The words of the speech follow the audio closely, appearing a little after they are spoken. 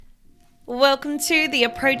Welcome to the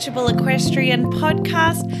Approachable Equestrian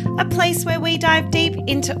podcast, a place where we dive deep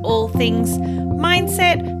into all things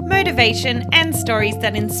mindset, motivation, and stories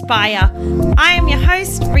that inspire. I am your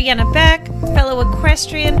host, Rhianna Burke, fellow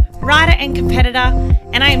equestrian, rider, and competitor,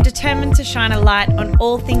 and I am determined to shine a light on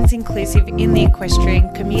all things inclusive in the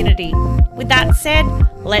equestrian community. With that said,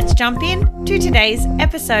 let's jump in to today's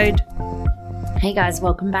episode. Hey guys,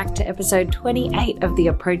 welcome back to episode 28 of the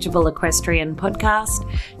Approachable Equestrian podcast.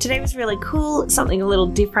 Today was really cool, something a little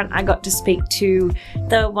different. I got to speak to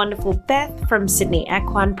the wonderful Beth from Sydney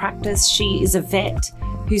Equine Practice. She is a vet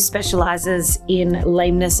who specialises in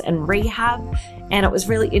lameness and rehab, and it was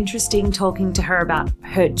really interesting talking to her about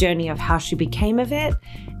her journey of how she became a vet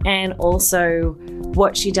and also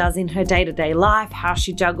what she does in her day-to-day life, how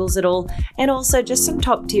she juggles it all, and also just some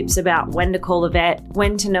top tips about when to call a vet,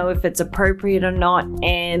 when to know if it's appropriate or not,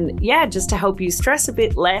 and yeah, just to help you stress a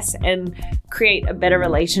bit less and create a better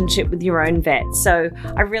relationship with your own vet. So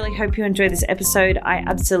I really hope you enjoy this episode. I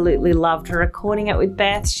absolutely loved recording it with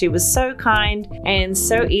Beth. She was so kind and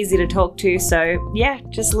so easy to talk to. So yeah,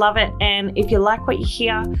 just love it. And if you like what you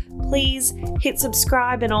hear, please hit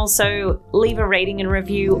subscribe and also leave a rating and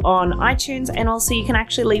review on iTunes. And also you can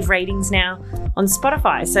actually leave ratings now on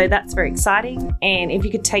Spotify. So that's very exciting. And if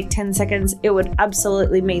you could take 10 seconds, it would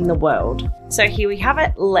absolutely mean the world. So here we have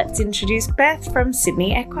it. Let's introduce Beth from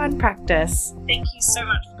Sydney Equine Practice. Thank you so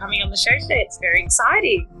much for coming on the show today. It's very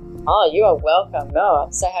exciting. Oh, you are welcome. No,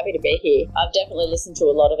 I'm so happy to be here. I've definitely listened to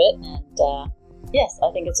a lot of it. And yes,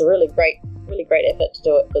 I think it's a really great effort to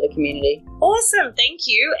do it for the community. Awesome. Thank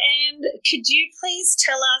you. And could you please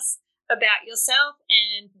tell us about yourself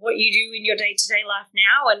and what you do in your day-to-day life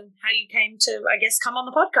now and how you came to, I guess, come on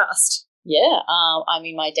the podcast? Yeah,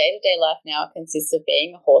 my day-to-day life now consists of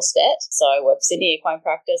being a horse vet. So I work for Sydney Equine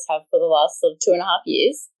Practice, have for the last sort of 2.5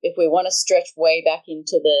 years. If we want to stretch way back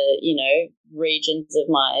into the, regions of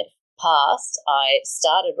my past, I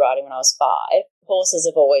started riding when I was 5. Horses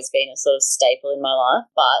have always been a sort of staple in my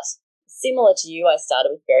life, but similar to you, I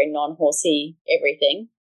started with very non-horsey everything.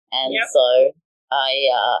 And so I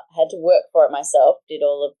had to work for it myself, did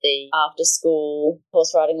all of the after-school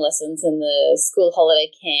horse riding lessons and the school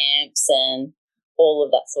holiday camps and all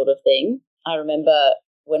of that sort of thing. I remember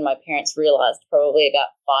when my parents realised probably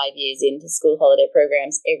about 5 years into school holiday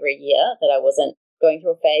programs every year that I wasn't going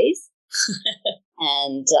through a phase.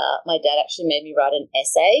 And my dad actually made me write an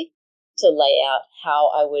essay to lay out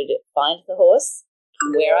how I would find the horse,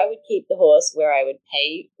 where I would keep the horse, where I would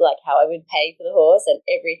pay, like how I would pay for the horse and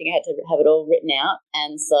everything. I had to have it all written out.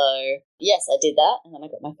 And so, yes, I did that. And then I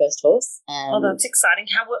got my first horse. And that's exciting.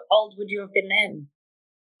 How old would you have been then?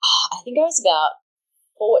 I think I was about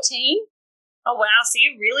 14. Oh, wow. So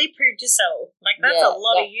you really proved yourself. Like, that's a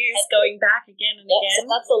lot of years going back again and again. So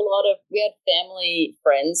that's a lot of, we had family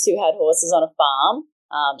friends who had horses on a farm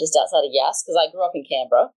just outside of Yass, because I grew up in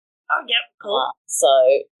Canberra. Oh, yep. Cool. So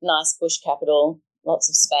nice bush capital.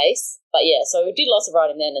 Lots of space. But yeah, so we did lots of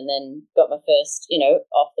riding then and then got my first,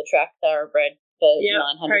 off the track thoroughbred for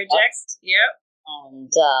 $900. Project. Yep.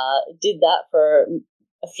 And did that for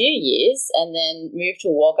a few years and then moved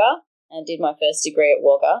to Wagga and did my first degree at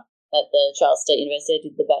Wagga at the Charles State University. I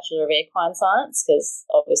did the Bachelor of Equine Science because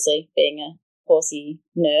obviously being a horsey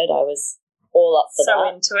nerd, I was all up for that. So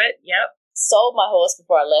into it, yep. Sold my horse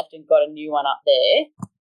before I left and got a new one up there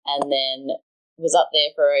and then was up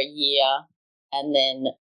there for a year. And then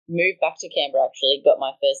moved back to Canberra, actually, got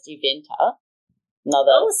my first eventer.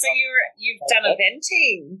 So you've done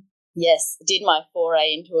eventing. Yes, did my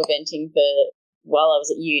foray into eventing while I was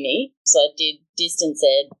at uni. So I did distance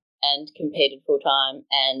ed and competed full-time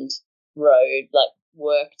and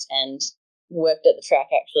worked at the track,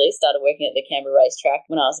 actually. Started working at the Canberra Race Track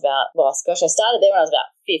when I was I started there when I was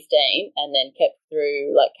about 15 and then kept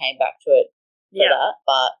through, came back to it for that.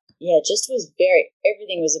 But yeah, it just was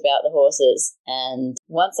everything was about the horses. And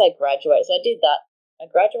once I graduated, so I did that. I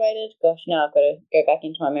graduated, now I've got to go back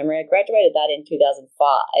into my memory. I graduated that in 2005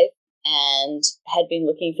 and had been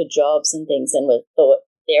looking for jobs and things and thought,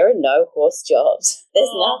 there are no horse jobs.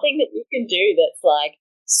 There's nothing that you can do that's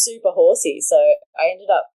super horsey. So I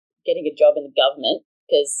ended up getting a job in the government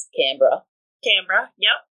because Canberra,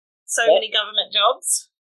 yep. Many government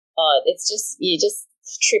jobs. Oh, it's just, you just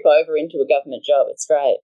trip over into a government job. It's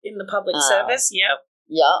great. In the public service, yep.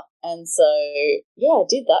 Yeah, and so, I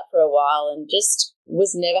did that for a while and just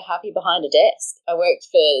was never happy behind a desk. I worked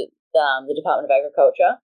for the Department of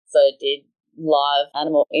Agriculture, so I did live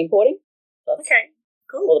animal importing. Okay,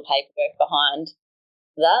 cool. All the paperwork behind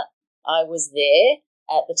that. I was there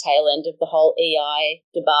at the tail end of the whole EI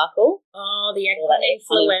debacle. Oh, the Equine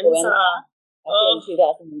Influenza. In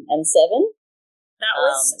 2007. That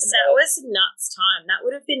was nuts time. That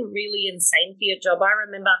would have been really insane for your job. I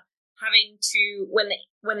remember having to, when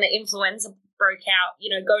the influenza broke out,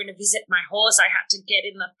 going to visit my horse, I had to get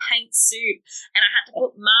in the paint suit and I had to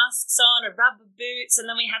put masks on and rubber boots, and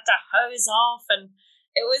then we had to hose off, and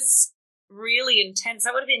it was really intense.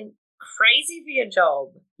 That would have been crazy for your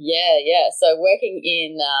job. Yeah. So working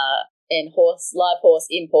in live horse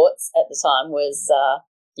imports at the time was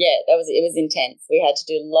it was intense. We had to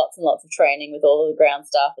do lots and lots of training with all of the ground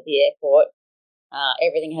staff at the airport.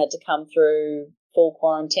 Everything had to come through full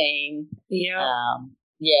quarantine.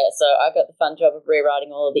 So I got the fun job of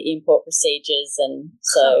rewriting all of the import procedures, and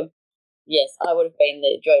so yes, I would have been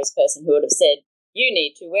the joyous person who would have said, you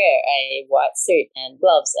need to wear a white suit and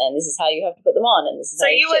gloves, and this is how you have to put them on, and this is how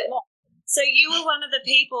you check them on. So you were one of the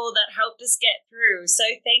people that helped us get through. So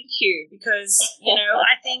thank you, because,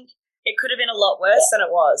 I think it could have been a lot worse than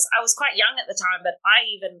it was. I was quite young at the time, but I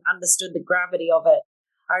even understood the gravity of it.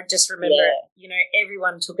 I just remember,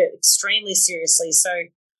 everyone took it extremely seriously. So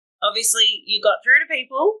obviously you got through to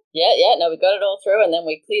people. Yeah. No, we got it all through, and then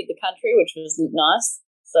we cleared the country, which was nice.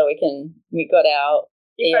 So we got our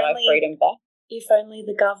freedom back. If only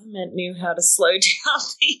the government knew how to slow down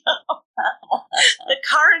the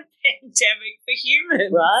current pandemic for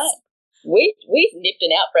humans. Right. We nipped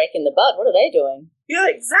an outbreak in the bud. What are they doing? Yeah,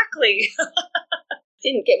 exactly.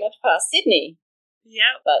 Didn't get much past Sydney.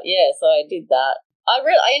 Yeah. But yeah, so I did that. I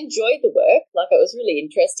enjoyed the work. Like, it was really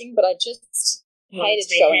interesting, but I just hated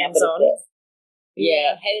showing up at a desk.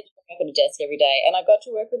 Yeah, hated showing up at a desk every day. And I got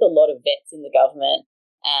to work with a lot of vets in the government.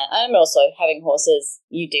 And also, having horses,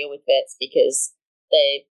 you deal with vets because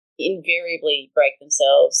they invariably break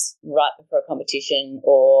themselves right before a competition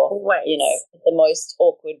or, at the most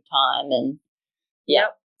awkward time. And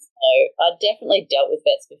so I definitely dealt with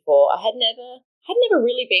vets before. I had never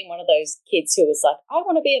really been one of those kids who was like, I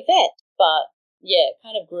want to be a vet. But yeah, it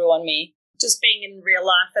kind of grew on me. Just being in real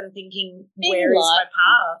life and thinking, where is my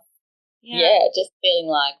path? Yeah, just feeling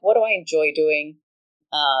like, what do I enjoy doing?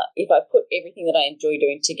 If I put everything that I enjoy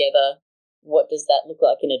doing together, what does that look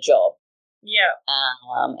like in a job? Yeah.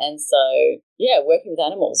 And so, working with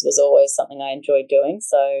animals was always something I enjoyed doing.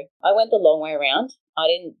 So I went the long way around. I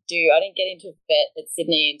didn't get into vet at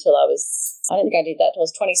Sydney until I don't think I did that until I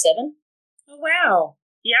was 27. Oh, wow.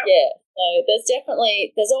 Yep. Yeah. So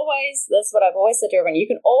that's what I've always said to everyone. You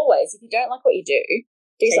can always, if you don't like what you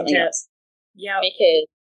do something else. Yeah. Because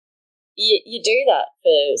you do that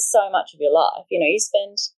for so much of your life. You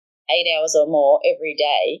spend 8 hours or more every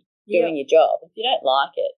day doing your job. If you don't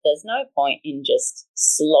like it, there's no point in just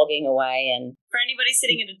slogging away. And for anybody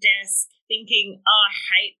sitting at a desk thinking, oh, I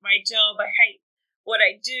hate my job, I hate what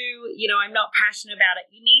I do, I'm not passionate about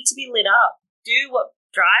it, you need to be lit up. Do what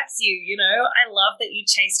drives you, I love that you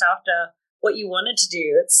chased after what you wanted to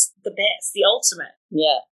do. It's the best, the ultimate.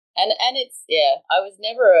 Yeah. And it's, I was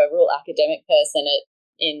never a real academic person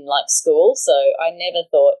in school, so I never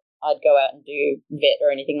thought I'd go out and do vet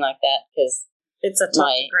or anything like that, because it's a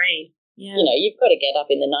tough degree. Yeah. You've got to get up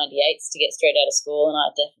in the 98s to get straight out of school, and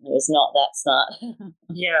I definitely was not that smart.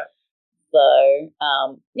 Yeah. So,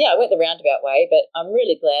 I went the roundabout way, but I'm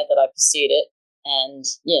really glad that I pursued it. And,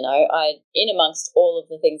 in amongst all of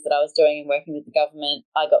the things that I was doing and working with the government,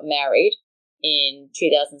 I got married in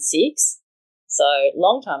 2006. So,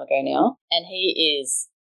 long time ago now. And he is,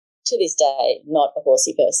 to this day, not a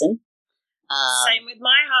horsey person. Same with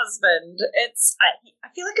my husband. I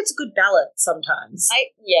feel like it's a good balance sometimes.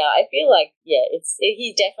 I feel like,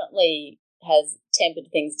 he definitely has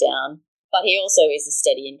tempered things down, but he also is a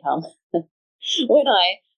steady income. When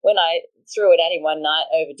I threw it at him one night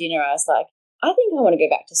over dinner, I was like, I think I want to go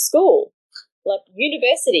back to school, like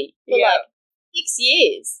university, for 6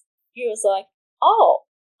 years. He was like, oh,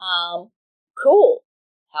 cool.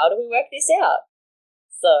 How do we work this out?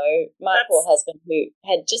 So my poor husband, who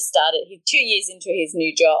had just started, 2 years into his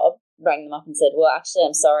new job, rang them up and said, well, actually,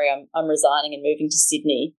 I'm sorry, I'm resigning and moving to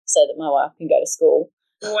Sydney so that my wife can go to school.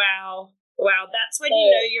 Wow. That's when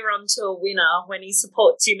you know you're onto a winner, when he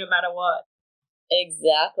supports you no matter what.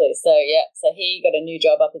 Exactly. So, so he got a new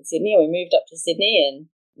job up in Sydney, and we moved up to Sydney, and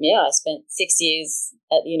I spent 6 years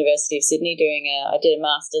at the University of Sydney I did a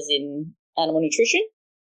master's in animal nutrition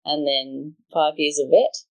and then 5 years of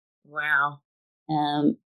vet. Wow.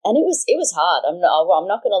 And it was hard. I'm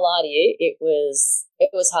not going to lie to you. It was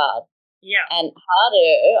hard. Yeah. And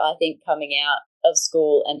harder, I think, coming out of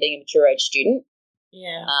school and being a mature age student.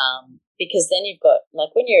 Yeah. Because then you've got,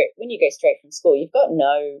 when you go straight from school, you've got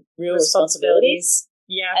no real responsibilities.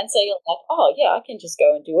 Yeah. And so you're like, oh yeah, I can just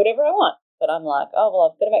go and do whatever I want. But I'm like, oh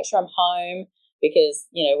well, I've got to make sure I'm home because,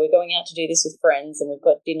 we're going out to do this with friends and we've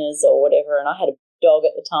got dinners or whatever. And I had a dog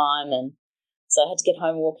at the time, and So I had to get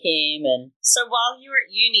home and walk him. And so while you were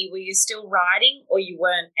at uni, were you still riding or you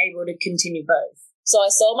weren't able to continue both? So I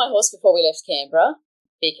sold my horse before we left Canberra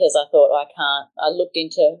because I thought I looked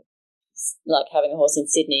into like having a horse in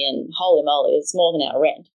Sydney, and holy moly, it's more than our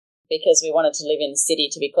rent, because we wanted to live in the city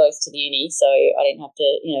to be close to the uni, so I didn't have to,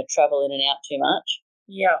 travel in and out too much.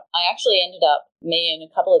 Yeah. I actually ended up, me and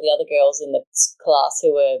a couple of the other girls in the class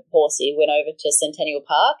who were horsey went over to Centennial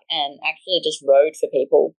Park and actually just rode for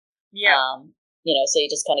people. Yeah. So you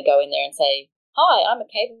just kind of go in there and say, hi, I'm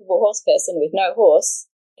a capable horse person with no horse.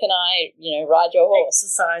 Can I, ride your horse?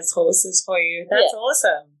 Exercise horses for you. That's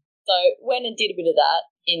awesome. So went and did a bit of that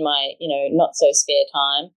in my, not so spare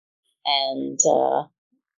time, and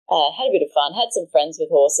had a bit of fun, had some friends with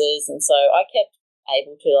horses, and so I kept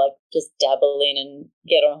able to just dabble in and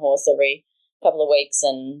get on a horse every couple of weeks,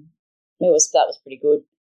 and that was pretty good.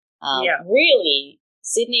 Really,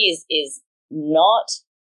 Sydney is not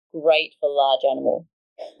great for large animal.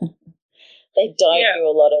 They don't do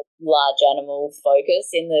a lot of large animal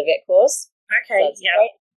focus in the vet course. Okay, so it's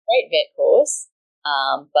great vet course.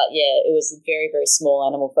 But it was very, very small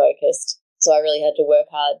animal focused. So I really had to work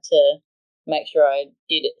hard to make sure I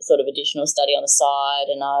did sort of additional study on the side,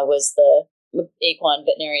 and I was the Equine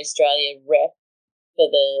Veterinary Australia rep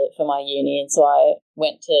for my uni, and so I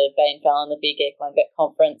went to Bay and Fallon, the big equine vet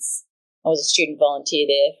conference. I was a student volunteer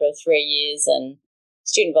there for 3 years, and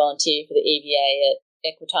student volunteer for the EVA at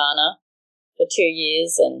Equitana for 2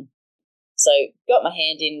 years, and so got my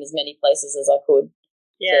hand in as many places as I could.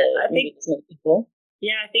 Yeah, I think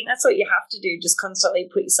that's what you have to do. Just constantly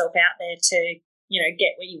put yourself out there to,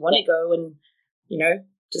 get where you want to go, and,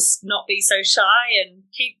 just not be so shy and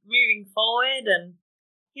keep moving forward. And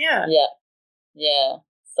Yeah.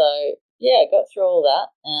 So got through all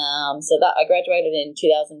that. So that I graduated in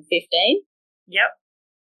 2015. Yep.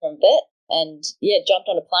 From vet, and jumped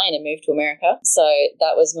on a plane and moved to America. So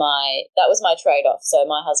that was my trade off. So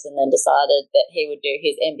my husband then decided that he would do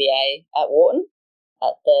his MBA at Wharton,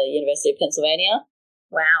 at the University of Pennsylvania.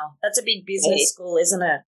 Wow, that's a big business school, isn't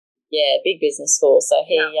it? Yeah, big business school. So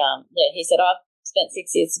he said, I've spent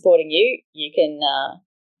 6 years supporting you. You can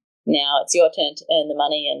now it's your turn to earn the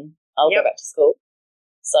money, and I'll go back to school.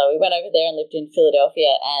 So we went over there and lived in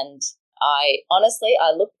Philadelphia, and I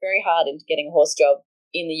looked very hard into getting a horse job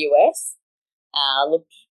in the US. I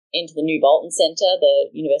looked into the New Bolton Centre. The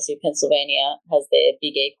University of Pennsylvania has their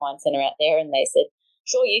big equine centre out there, and they said,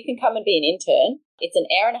 sure, you can come and be an intern. It's an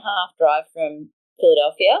hour and a half drive from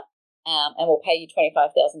Philadelphia, and we'll pay you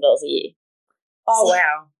 $25,000 a year. Oh,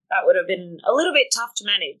 wow. That would have been a little bit tough to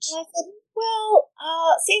manage. I said, well,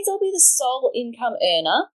 since I'll be the sole income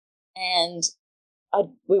earner and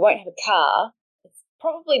we won't have a car, it's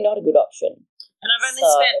probably not a good option. And I've only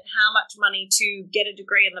spent how much money to get a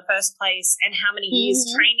degree in the first place, and how many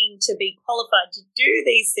years training to be qualified to do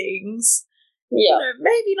these things. Yeah.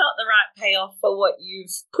 Maybe not the right payoff for what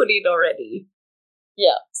you've put in already.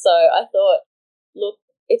 Yeah. So I thought, look,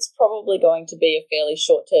 it's probably going to be a fairly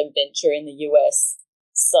short-term venture in the US.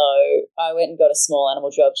 So I went and got a small animal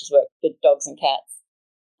job, just worked with dogs and cats.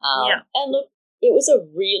 And look, it was a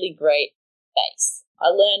really great base. I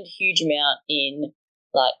learned a huge amount in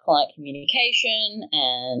client communication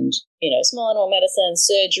and, small animal medicine,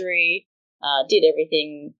 surgery, did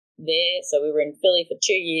everything there. So we were in Philly for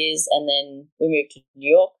 2 years, and then we moved to New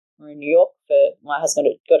York. We were in New York my husband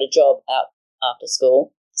got a job out after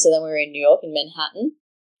school. So then we were in New York, in Manhattan,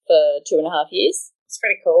 for 2.5 years. It's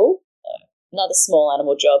pretty cool. Another small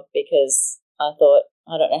animal job, because I thought,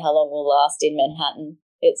 I don't know how long we'll last in Manhattan.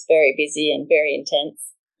 It's very busy and very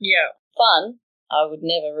intense. Yeah. Fun. I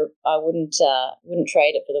wouldn't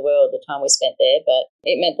trade it for the world, the time we spent there, but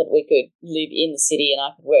it meant that we could live in the city and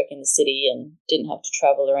I could work in the city and didn't have to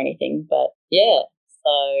travel or anything. But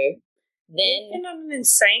so then you've been on an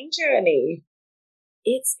insane journey.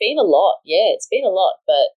 It's been a lot. Yeah, it's been a lot,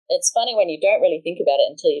 but it's funny when you don't really think about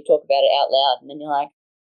it until you talk about it out loud, and then you're like,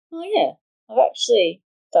 oh yeah, I've actually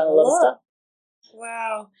done a lot of stuff.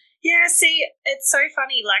 Wow. Yeah, see, it's so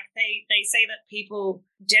funny. They say that people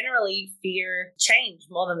generally fear change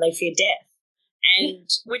more than they fear death. And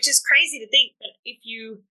which is crazy to think, that if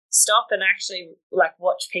you stop and actually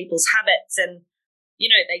watch people's habits, and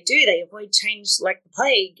they avoid change like the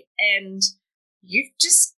plague, and you've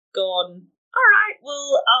just gone, all right,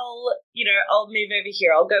 well, I'll move over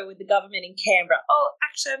here. I'll go with the government in Canberra. Oh,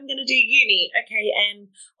 actually, I'm going to do uni. Okay, and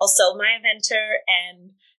I'll sell my inventor,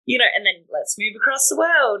 and and then let's move across the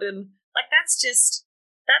world. And that's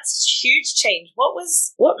huge change.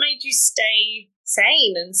 What made you stay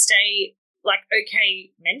sane and stay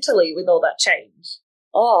okay mentally with all that change?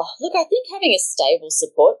 Oh, look, I think having a stable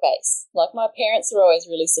support base. My parents are always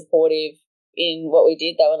really supportive. in what we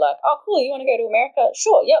did, they were like, oh, cool, you want to go to America?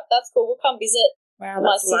 Sure, yep, that's cool. We'll come visit. Wow,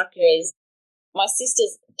 that's lucky. My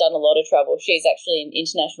sister's done a lot of travel. She's actually in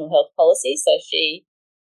international health policy, so she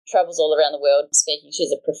travels all around the world speaking.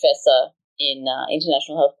 She's a professor in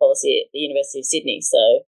international health policy at the University of Sydney,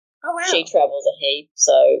 so oh, wow. She travels a heap.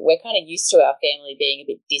 So we're kind of used to our family being a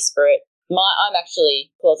bit disparate. I'm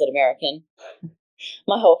actually closet American.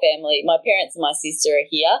 My whole family, my parents and my sister are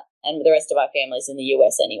here, and the rest of our family's in the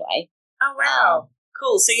US anyway. Oh, wow.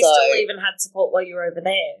 Cool. So you still even had support while you were over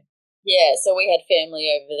there? Yeah, so we had family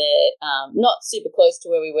over there, not super close to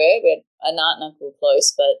where we were. We had an aunt and uncle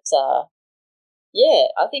close, but yeah,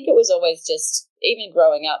 I think it was always just, even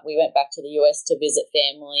growing up, we went back to the US to visit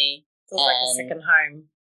family. It was like a second home.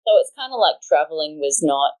 So it's kind of like travelling was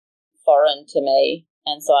not foreign to me.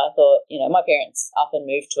 And so I thought, my parents up and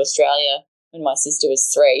moved to Australia when my sister was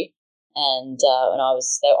 3. And when I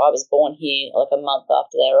was born here like a month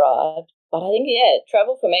after they arrived. But I think,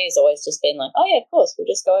 travel for me has always just been like, oh, yeah, of course, we'll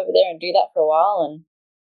just go over there and do that for a while and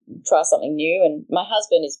try something new. And my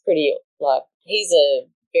husband is pretty, he's a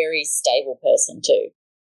very stable person too.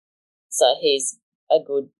 So he's a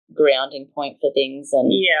good grounding point for things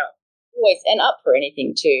and always and up for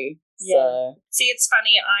anything too. Yeah. So. See, it's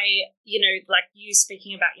funny, like you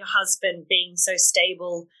speaking about your husband being so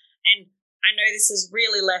stable, and I know this is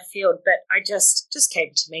really left field, but I just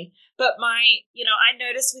came to me. But I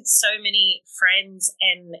notice with so many friends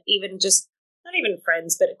and even just, not even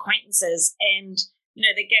friends, but acquaintances, and,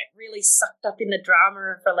 they get really sucked up in the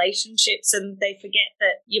drama of relationships and they forget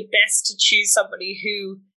that you're best to choose somebody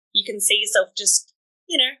who you can see yourself just,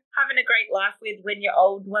 having a great life with when you're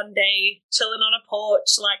old one day, chilling on a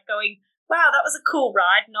porch, like going, wow, that was a cool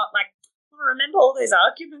ride, not like, remember all those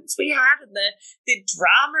arguments we had and the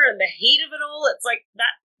drama and the heat of it all. It's like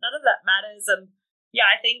that, none of that matters. And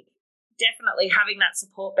I think definitely having that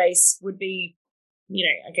support base would be,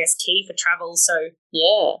 I guess key for travel. So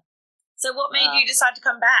So what made you decide to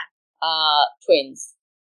come back? Twins.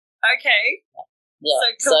 Okay. Yeah. So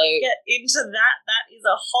can we get into that? That is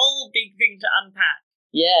a whole big thing to unpack.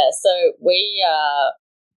 Yeah. So we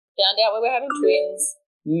found out we were having twins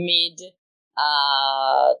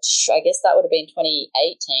I guess that would have been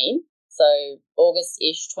 2018. So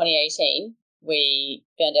August-ish 2018, we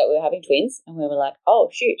found out we were having twins and we were like,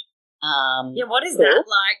 oh, shoot. What is that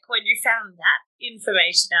like when you found that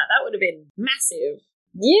information out? That would have been massive.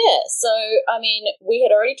 Yeah. So, we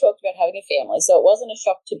had already talked about having a family, so it wasn't a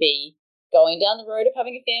shock to be going down the road of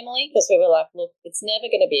having a family because we were like, look, it's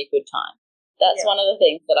never going to be a good time. That's one of the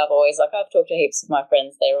things that I've always, I've talked to heaps of my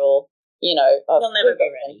friends. They're all, you'll never be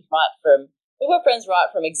ready. We've got friends right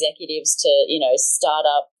from executives to,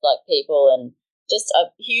 startup people and just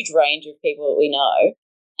a huge range of people that we know.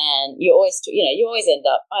 And you always end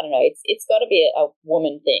up, I don't know, it's got to be a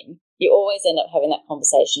woman thing. You always end up having that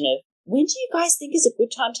conversation of, when do you guys think is a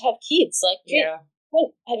good time to have kids?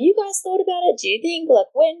 Have you guys thought about it? Do you think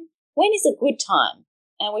when is a good time?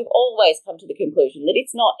 And we've always come to the conclusion that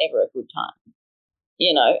it's not ever a good time.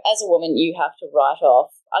 As a woman, you have to write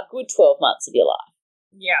off a good 12 months of your life.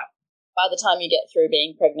 Yeah. By the time you get through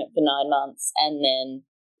being pregnant for 9 months and then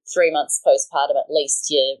 3 months postpartum, at least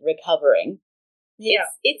you're recovering. Yeah.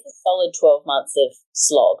 It's a solid 12 months of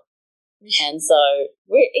slog. And so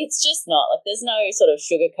it's just not, there's no sort of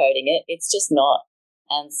sugarcoating it. It's just not.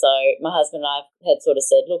 And so my husband and I had sort of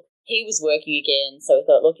said, look, he was working again. So we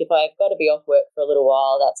thought, look, if I've got to be off work for a little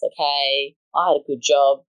while, that's okay. I had a good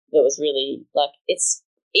job that was really, it's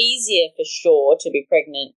easier for sure to be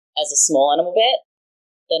pregnant as a small animal vet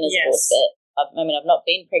than as a horse vet. I've not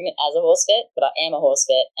been pregnant as a horse vet, but I am a horse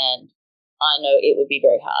vet, and I know it would be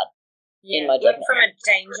very hard in my job. From a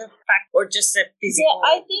danger factor or just a physical?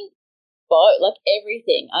 Yeah, I think both,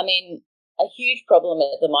 everything. A huge problem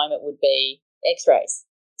at the moment would be x-rays.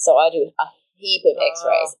 So I do a heap of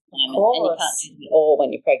x-rays at the moment, and you can't do it all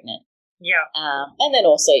when you're pregnant. Yeah. And then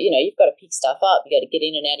also, you've got to pick stuff up. You got to get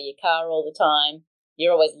in and out of your car all the time.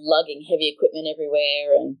 You're always lugging heavy equipment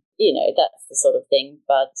everywhere, and that's the sort of thing.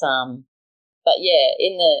 But yeah,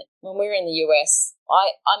 when we were in the US,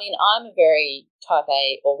 I'm a very type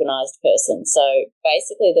A organised person. So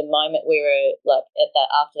basically, the moment we were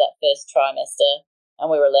after that first trimester, and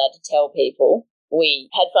we were allowed to tell people, we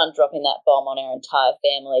had fun dropping that bomb on our entire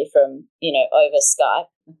family from over Skype.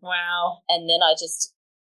 Wow. And then I just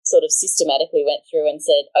sort of systematically went through and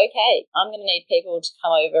said, okay, I'm going to need people to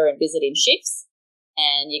come over and visit in shifts.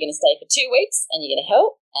 And you're going to stay for 2 weeks and you're going to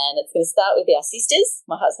help. And it's going to start with our sisters.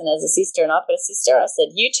 My husband has a sister and I've got a sister. I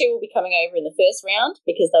said, you two will be coming over in the first round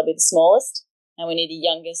because they'll be the smallest. And we need the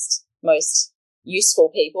youngest, most useful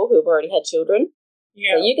people who have already had children.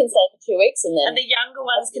 Yeah. So you can stay for 2 weeks and then... And the younger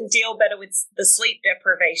ones can deal better with the sleep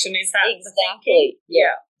deprivation. Is that the Exactly. thinking?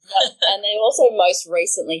 Yeah. And they also most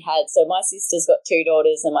recently had, so my sister's got 2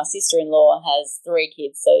 daughters and my sister-in-law has 3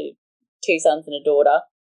 kids, so 2 sons and a daughter.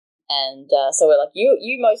 And so we're like,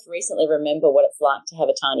 you most recently remember what it's like to have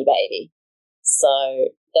a tiny baby. So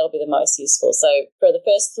that'll be the most useful. So for the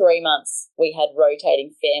first 3 months, we had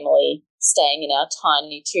rotating family staying in our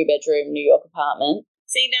tiny 2-bedroom New York apartment.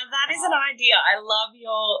 See, now that is an idea. I love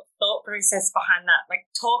your thought process behind that. Like,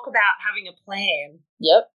 talk about having a plan.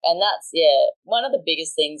 Yep. And that's, one of the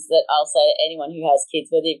biggest things that I'll say to anyone who has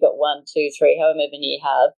kids, whether you've got 1, 2, 3, however many you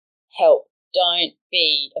have, help. Don't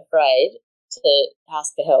be afraid to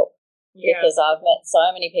ask for help. Yeah. Because I've met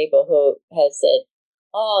so many people who have said,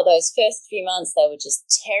 oh, those first few months, they were just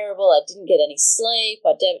terrible. I didn't get any sleep.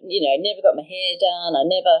 I never got my hair done. I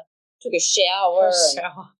never took a shower.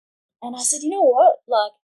 And I said, you know what?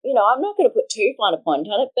 Like, I'm not going to put too fine a point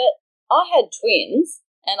on it, but I had twins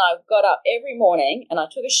and I got up every morning and I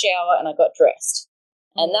took a shower and I got dressed.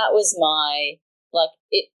 Mm. And that was my,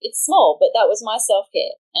 it's small, but that was my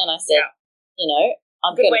self-care. And I said,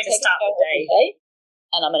 I'm going to start the day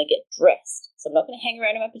and I'm going to get dressed. So I'm not going to hang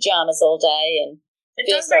around in my pajamas all day. And it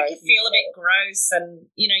does make you feel a bit gross and,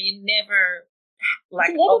 you never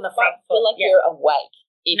on the front foot. Feel like you're awake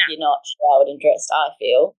if you're not showered and dressed, I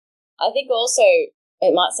feel. I think also,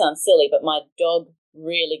 it might sound silly, but my dog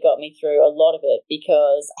really got me through a lot of it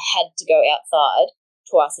because I had to go outside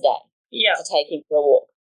twice a day to take him for a walk.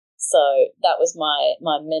 So that was my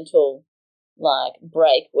mental,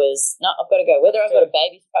 break was, no, I've got to go. Whether I've got a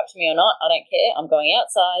baby strapped to me or not, I don't care. I'm going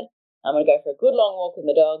outside. I'm going to go for a good long walk with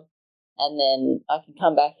the dog, and then I can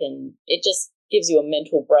come back and it just gives you a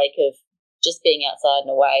mental break of just being outside and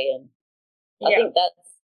away. And I think that's,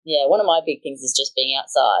 one of my big things is just being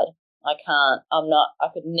outside. I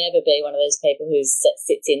could never be one of those people who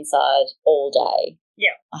sits inside all day.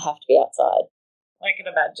 Yeah. I have to be outside. I can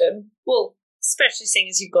imagine. Well, especially seeing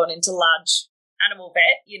as you've gone into large animal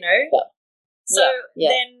vet, Yeah. So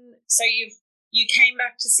then, you came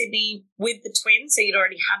back to Sydney with the twins, so you'd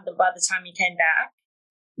already had them by the time you came back?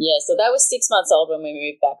 Yeah, so they were 6 months old when we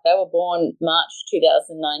moved back. They were born March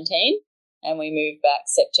 2019 and we moved back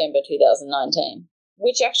September 2019,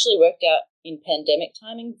 which actually worked out in pandemic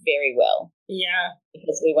timing very well. Yeah.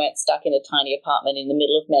 Because we weren't stuck in a tiny apartment in the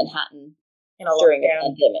middle of Manhattan during the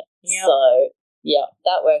pandemic. Yep. So,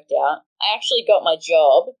 that worked out. I actually got my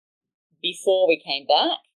job before we came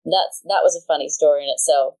back. That was a funny story in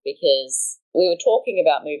itself because we were talking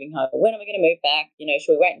about moving home. When are we going to move back?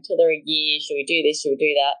 Should we wait until they're a year? Should we do this? Should we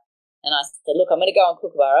do that? And I said, look, I'm going to go on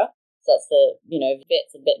Kookaburra. So that's the,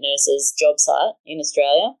 vets and vet nurses job site in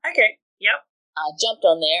Australia. Okay. Yep. I jumped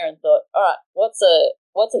on there and thought, all right, what's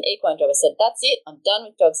an equine job? I said, that's it. I'm done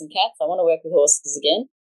with dogs and cats. I want to work with horses again.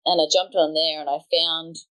 And I jumped on there and I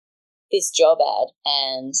found this job ad.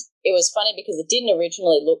 And it was funny because it didn't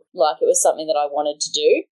originally look like it was something that I wanted to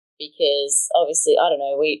do because obviously, I don't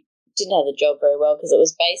know, we didn't have the job very well because it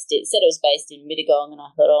said it was based in Mittagong. And I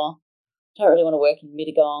thought, I don't really want to work in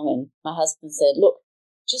Mittagong. And my husband said, look,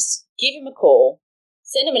 just give him a call,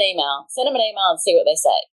 send him an email and see what they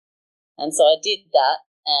say. And so I did that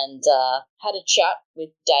and had a chat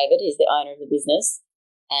with David, who's the owner of the business.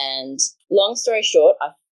 And long story short,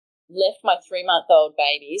 I left my 3-month-old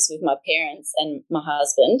babies with my parents and my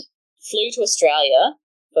husband, flew to Australia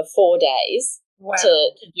for 4 days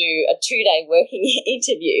to do a 2-day working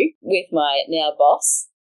interview with my now boss.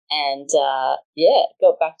 And,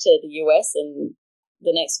 got back to the US. And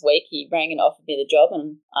the next week he rang and offered me the job.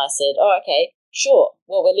 And I said, oh, okay, sure.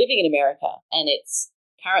 Well, we're living in America and it's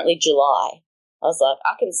currently July. I was like,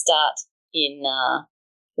 I can start in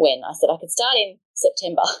when? I said I could start in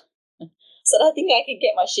September. So I think I can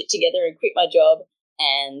get my shit together and quit my job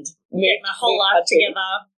and get my whole life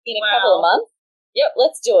together in a couple of months. Yep,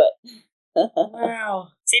 let's do it. Wow.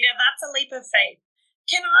 See, now that's a leap of faith.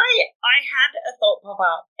 I had a thought pop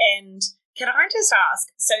up and can I just ask,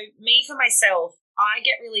 so me for myself, I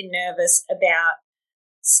get really nervous about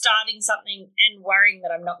starting something and worrying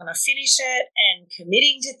that I'm not going to finish it and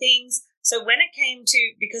committing to things. So when it came to,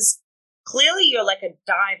 because clearly you're like a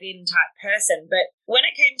dive in type person, but when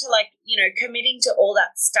it came to committing to all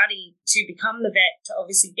that study to become the vet, to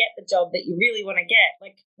obviously get the job that you really want to get,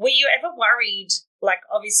 were you ever worried,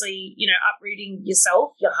 obviously, uprooting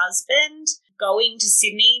yourself, your husband, going to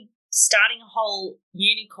Sydney, starting a whole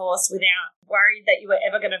uni course without worried that you were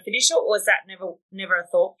ever going to finish it, or was that never a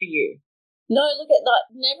thought for you? No, look,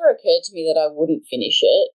 that never occurred to me that I wouldn't finish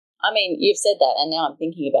it. I mean, you've said that and now I'm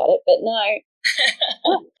thinking about it, but no, I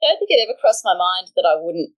don't think it ever crossed my mind that I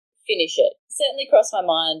wouldn't finish it. Certainly crossed my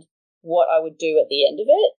mind what I would do at the end of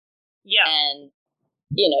it. Yeah. And,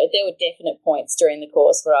 there were definite points during the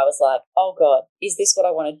course where I was like, oh, God, is this what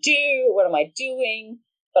I want to do? What am I doing?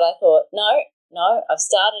 But I thought, no, I've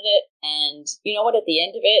started it. And you know what? At the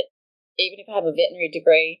end of it, even if I have a veterinary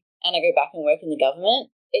degree and I go back and work in the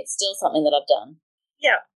government, it's still something that I've done.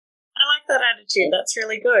 Yeah. I like that attitude. That's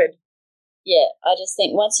really good. Yeah, I just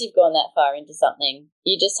think once you've gone that far into something,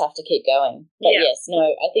 you just have to keep going. But yes,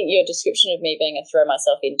 I think your description of me being a throw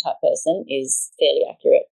myself in type person is fairly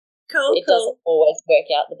accurate. Cool. It doesn't always work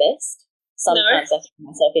out the best. Sometimes I throw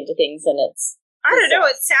myself into things and it's... I don't know.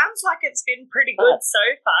 It sounds like it's been pretty good so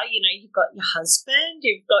far. You've got your husband,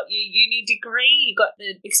 you've got your uni degree, you've got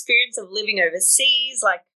the experience of living overseas.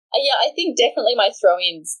 Yeah, I think definitely my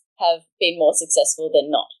throw-ins have been more successful than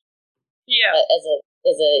not. Yeah.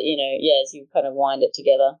 As you kind of wind it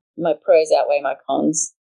together, my pros outweigh my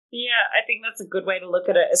cons. Yeah, I think that's a good way to look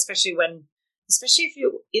at it, especially if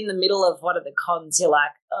you're in the middle of one of the cons, you're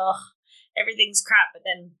like, oh, everything's crap, but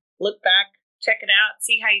then look back, check it out,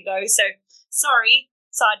 see how you go. So, sorry,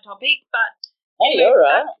 side topic, but you're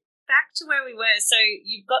right. Back to where we were. So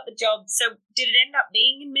you've got the job. So did it end up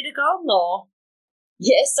being in Mittagong or?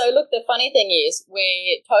 Yes, so look, the funny thing is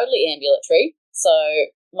we're totally ambulatory. So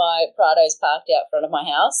my Prado's parked out front of my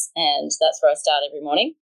house and that's where I start every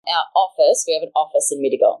morning. Our office, we have an office in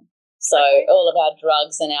Mittagong. So all of our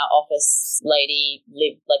drugs and our office lady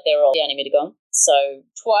live, they're all down in Mittagong. So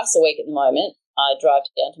twice a week at the moment, I drive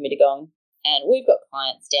down to Mittagong and we've got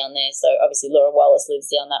clients down there. So obviously Laura Wallace lives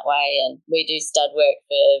down that way and we do stud work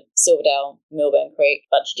for Silverdale, Millburn Creek,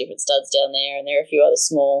 a bunch of different studs down there, and there are a few other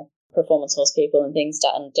small performance horse people and things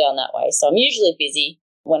down that way. So I'm usually busy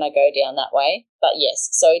when I go down that way. But yes,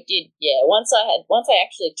 so it did, once I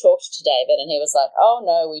actually talked to David and he was like, oh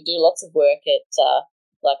no, we do lots of work at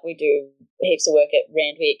we do heaps of work at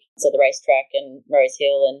Randwick, so the racetrack and Rose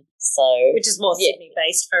Hill, and so which is more Sydney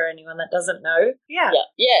based for anyone that doesn't know. Yeah.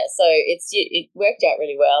 So it worked out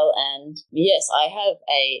really well, and yes, I have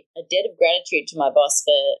a debt of gratitude to my boss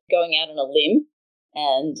for going out on a limb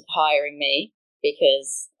and hiring me,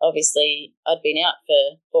 because obviously I'd been out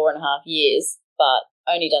for 4.5 years, but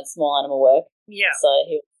only done small animal work. Yeah. So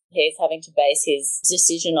he's having to base his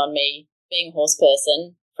decision on me being a horse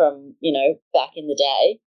person from, back in the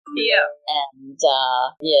day. Yeah. And,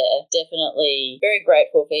 definitely very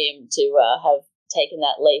grateful for him to have taken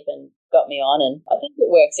that leap and got me on. And I think it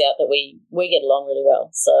works out that we get along really well.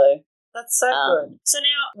 So that's so good. So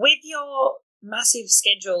now with your massive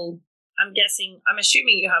schedule, I'm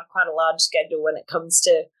assuming you have quite a large schedule when it comes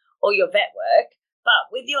to all your vet work, but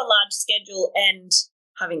with your large schedule and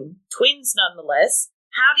having twins nonetheless,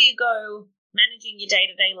 how do you go managing your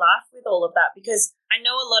day-to-day life with all of that? Because I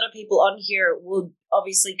know a lot of people on here would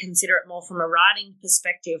obviously consider it more from a riding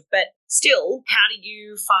perspective, but still, how do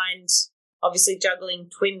you find obviously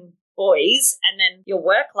juggling twin boys and then your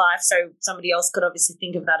work life? So somebody else could obviously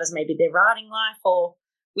think of that as maybe their riding life or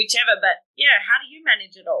whichever, but yeah, how do you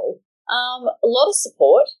manage it all? A lot of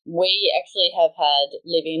support. We actually have had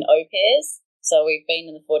live-in au pairs. So we've been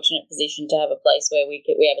in the fortunate position to have a place where we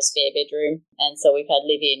have a spare bedroom, and so we've had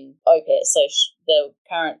live-in au pairs. So the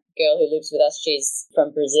current girl who lives with us, she's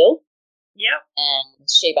from Brazil. Yep. And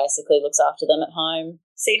she basically looks after them at home.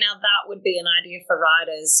 See, now that would be an idea for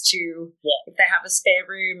riders to, if they have a spare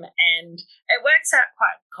room, and it works out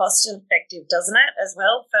quite cost-effective, doesn't it, as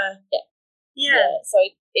well? Yeah. So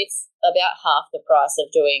it's about half the price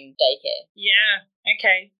of doing daycare. Yeah,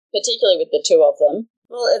 okay. Particularly with the two of them.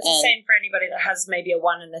 Well, it's the same for anybody that has maybe a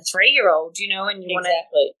 1 and a 3-year-old, and you want to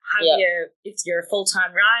have if you're a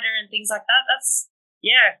full-time rider and things like that. That's,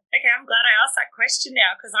 okay, I'm glad I asked that question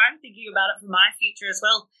now, because I'm thinking about it for my future as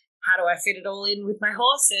well. How do I fit it all in with my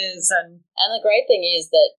horses? And the great thing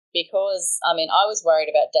is that because, I was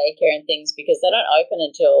worried about daycare and things because they don't open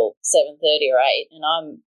until 7:30 or 8, and I'm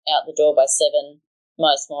out the door by 7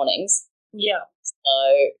 most mornings. Yeah. So,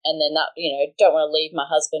 and then that, don't want to leave my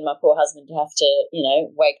poor husband to have to,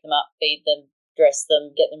 wake them up, feed them, dress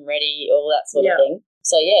them, get them ready, all that sort of thing.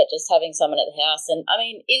 So, just having someone at the house. And,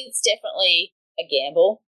 it's definitely a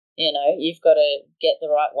gamble. You've got to get the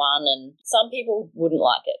right one. And some people wouldn't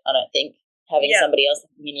like it, I don't think, having somebody else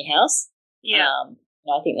in your house. Yeah.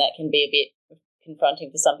 I think that can be a bit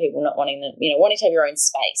confronting for some people, not wanting wanting to have your own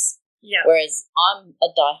space. Yeah. Whereas I'm a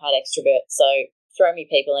diehard extrovert, so throw me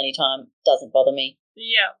people anytime, doesn't bother me.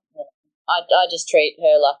 Yeah. I just treat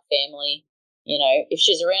her like family. If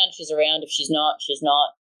she's around, she's around. If she's not, she's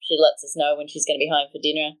not. She lets us know when she's going to be home for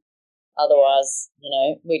dinner. Otherwise,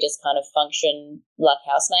 we just kind of function like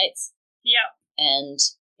housemates. Yeah. And,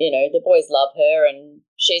 the boys love her and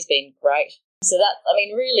she's been great. So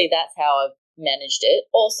really that's how I've managed it.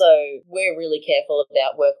 Also, we're really careful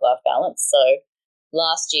about work-life balance. So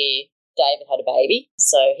last year, David had a baby,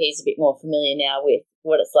 so he's a bit more familiar now with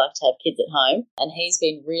what it's like to have kids at home. And he's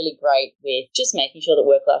been really great with just making sure that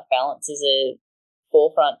work-life balance is a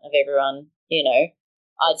forefront of everyone. You know,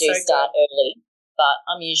 I do start early, but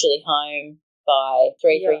I'm usually home by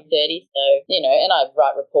 3:30. So, you know, and I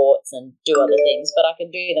write reports and do other things, but I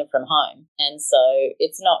can do them from home. And so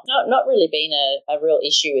it's not really been a real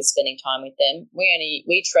issue with spending time with them.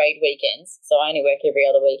 We trade weekends, so I only work every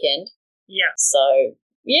other weekend. Yeah. So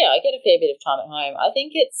yeah, I get a fair bit of time at home. I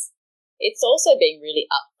think it's also being really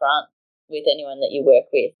upfront with anyone that you work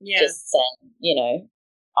with. Yeah. Just saying, you know,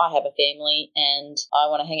 I have a family and I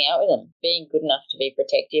want to hang out with them. Being good enough to be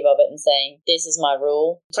protective of it and saying, this is my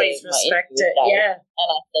rule. Please respect it, yeah. And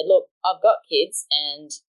I said, look, I've got kids and,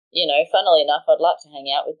 you know, funnily enough, I'd like to hang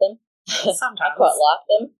out with them. Sometimes. I quite like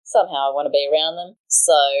them. Somehow I want to be around them.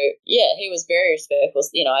 So, yeah, he was very respectful.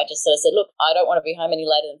 You know, I just sort of said, look, I don't want to be home any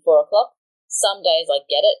later than 4 o'clock. Some days I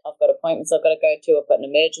get it. I've got appointments I've got to go to. I've got an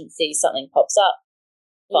emergency. Something pops up.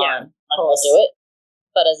 Fine. Yeah, I'll do it.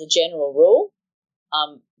 But as a general rule,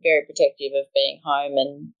 I'm very protective of being home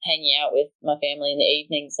and hanging out with my family in the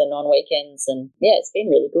evenings and on weekends. And, yeah, it's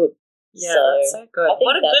been really good. Yeah, that's so good.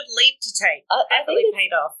 What a good leap to take. I think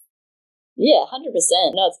paid off. Yeah, 100%.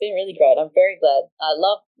 No, it's been really great. I'm very glad. I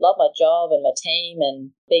love my job and my team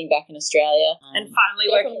and being back in Australia. And finally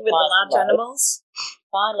working with the large animals.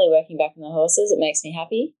 Finally working back on the horses. It makes me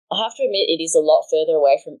happy. I have to admit it is a lot further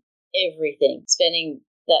away from everything. Spending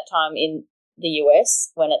that time in the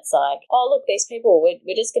US when it's like, oh, look, these people,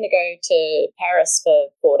 we're just going to go to Paris for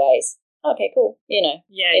 4 days. Okay, cool. You know.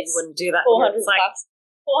 Yeah, you wouldn't do that. $400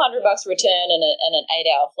 bucks return and an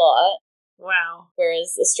 8-hour flight. Wow.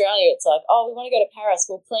 Whereas Australia, it's like, oh, we want to go to Paris.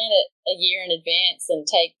 We'll plan it a year in advance and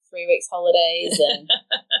take 3 weeks holidays and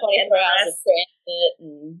 24 hours of transit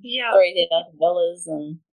and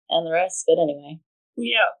 $3,000 and the rest. But anyway,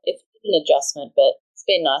 yeah, it's an adjustment, but it's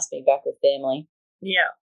been nice being back with family.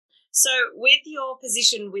 Yeah. So with your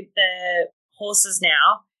position with the horses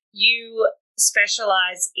now, you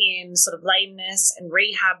specialise in sort of lameness and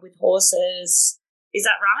rehab with horses. Is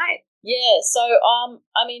that right? Yeah, so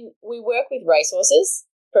I mean, we work with racehorses,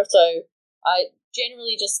 so I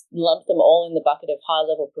generally just lump them all in the bucket of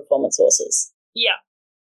high-level performance horses. Yeah.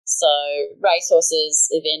 So racehorses,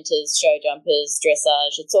 eventers, show jumpers,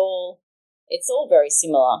 dressage, it's all very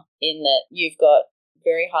similar in that you've got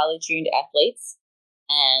very highly tuned athletes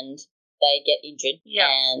and they get injured. Yeah.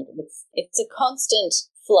 And it's a constant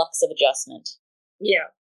flux of adjustment. Yeah.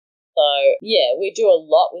 So, yeah, we do a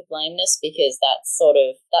lot with lameness because that's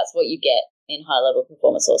what you get in high-level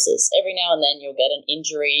performance horses. Every now and then you'll get an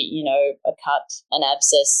injury, you know, a cut, an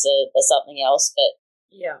abscess or something else, but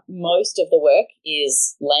yeah, most of the work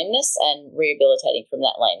is lameness and rehabilitating from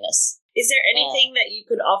that lameness. Is there anything that you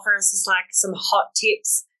could offer us as like some hot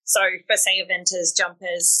tips? So for, say, eventers,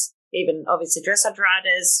 jumpers, even obviously dressage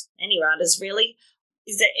riders, any riders really,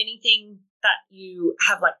 is there anything that you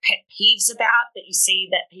have like pet peeves about that you see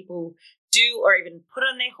that people do or even put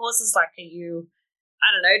on their horses? Like, are you, I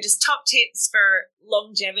don't know, just top tips for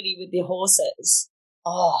longevity with your horses?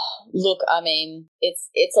 Oh, look, I mean, it's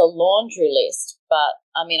a laundry list, but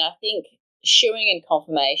I mean, I think shoeing and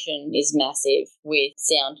conformation is massive with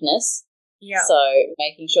soundness. Yeah. So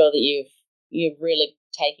making sure that you've really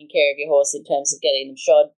taken care of your horse in terms of getting them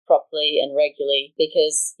shod properly and regularly,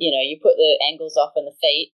 because, you know, you put the angles off in the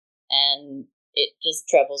feet and it just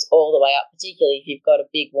travels all the way up, particularly if you've got a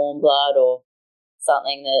big warm blood or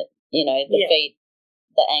something that, you know, the feet,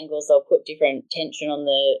 the angles, they'll put different tension on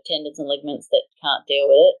the tendons and ligaments that can't deal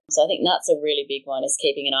with it. So I think that's a really big one, is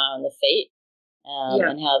keeping an eye on the feet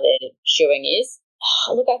and how their shoeing is.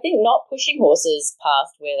 Look, I think not pushing horses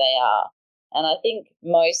past where they are. And I think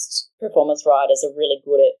most performance riders are really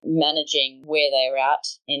good at managing where they're at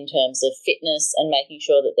in terms of fitness and making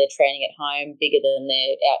sure that they're training at home bigger than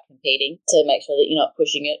they're out competing to make sure that you're not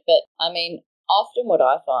pushing it. But, I mean, often what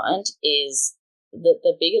I find is that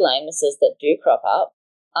the bigger lamenesses that do crop up,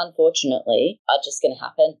 unfortunately, are just going to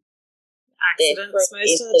happen. Accidents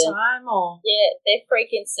most of the time? Or yeah, they're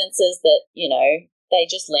freak instances that, you know,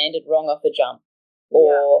 they just landed wrong off the jump.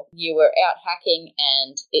 Or you were out hacking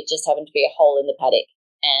and it just happened to be a hole in the paddock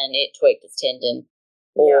and it tweaked its tendon.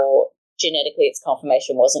 Or genetically its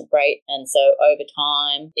conformation wasn't great, and so over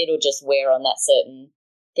time it'll just wear on that certain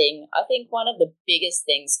thing. I think one of the biggest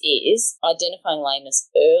things is identifying lameness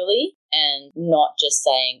early and not just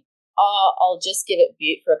saying, oh, I'll just give it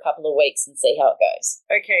bute for a couple of weeks and see how it goes.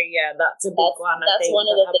 Okay, yeah, that's a big one. That's one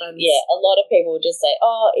of the things. Yeah, a lot of people will just say,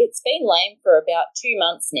 oh, it's been lame for about 2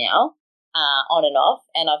 months now. on and off,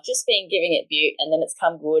 and I've just been giving it bute, and then it's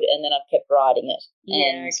come good, and then I've kept riding it.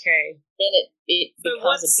 Yeah, and okay. Then it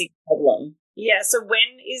becomes a big problem. Yeah, so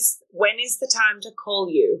when is the time to call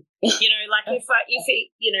you? You know, like if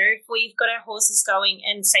we've got our horses going,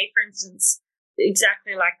 and say, for instance,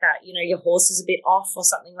 exactly like that, you know, your horse is a bit off or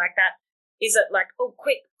something like that, is it like, oh,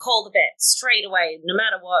 quick, call the vet straight away, no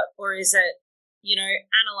matter what? Or is it, you know,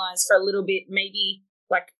 analyze for a little bit, maybe,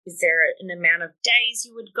 like, is there an amount of days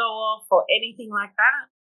you would go off or anything like that?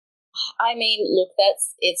 I mean, look,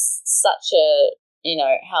 it's such a, you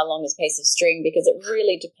know, how long is a piece of string, because it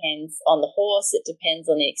really depends on the horse. It depends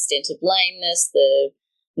on the extent of lameness, the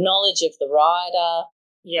knowledge of the rider.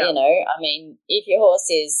 Yeah. You know, I mean, if your horse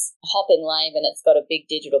is hopping lame and it's got a big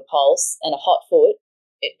digital pulse and a hot foot,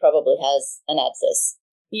 it probably has an abscess.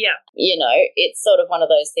 Yeah. You know, it's sort of one of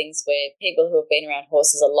those things where people who have been around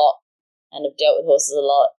horses a lot and have dealt with horses a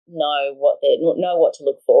lot know what to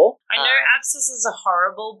look for. I know abscesses are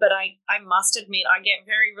horrible, but I must admit I get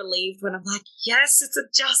very relieved when I'm like, yes, it's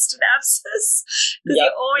just an abscess. Because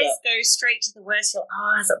you always go straight to the worst. You're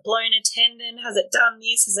like, has it blown a tendon? Has it done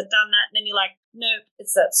this? Has it done that? And then you're like, nope,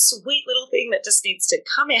 it's that sweet little thing that just needs to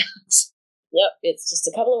come out. Yep, it's just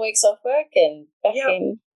a couple of weeks off work and back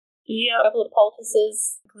in. A couple of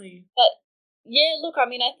poultices. But yeah, look, I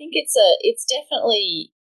mean, I think it's a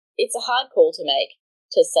hard call to make,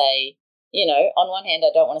 to say, you know, on one hand,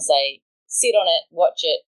 I don't want to say sit on it, watch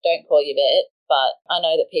it, don't call your vet, but I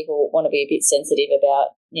know that people want to be a bit sensitive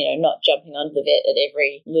about, you know, not jumping onto the vet at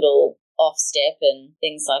every little off step and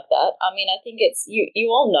things like that. I mean, I think it's, you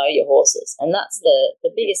all know your horses, and that's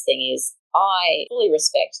the biggest thing is I fully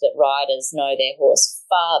respect that riders know their horse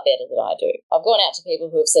far better than I do. I've gone out to people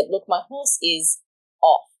who have said, look, my horse is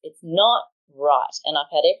off. It's not right. And I've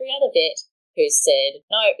had every other vet who said,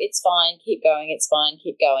 no, it's fine, keep going, it's fine,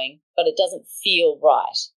 keep going, but it doesn't feel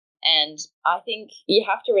right. And I think you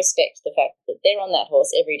have to respect the fact that they're on that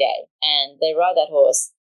horse every day and they ride that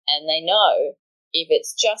horse and they know if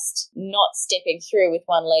it's just not stepping through with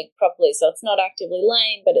one leg properly, so it's not actively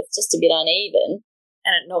lame, but it's just a bit uneven,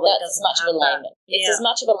 and it normally that's doesn't much of a lameness. It's as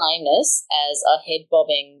much of a lameness as a head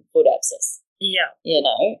bobbing foot abscess. Yeah. You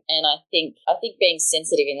know, and I think being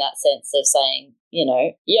sensitive in that sense of saying, you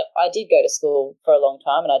know, yep, I did go to school for a long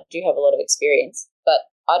time and I do have a lot of experience, but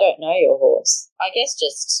I don't know your horse. I guess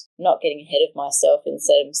just not getting ahead of myself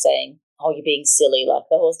instead of saying, oh, you're being silly, like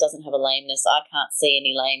the horse doesn't have a lameness, I can't see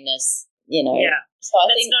any lameness, you know. Yeah. So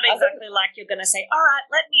It's not exactly like you're going to say, all right,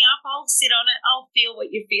 let me up, I'll sit on it, I'll feel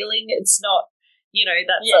what you're feeling. It's not, you know,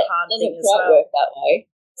 that's a hard thing as well. It doesn't quite work that way.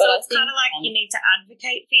 So it's kind of like you need to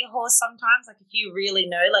advocate for your horse sometimes. Like if you really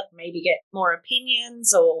know, like maybe get more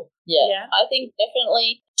opinions or... Yeah. I think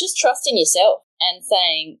definitely just trusting yourself and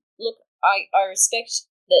saying, look, I respect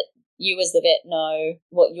that you as the vet know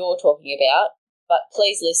what you're talking about, but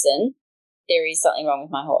please listen, there is something wrong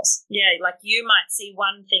with my horse. Yeah, like you might see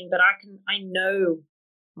one thing, but I know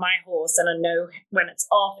my horse and I know when it's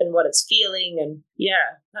off and what it's feeling, and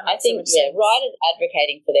that makes so much sense. Riders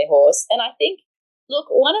advocating for their horse. And I think, look,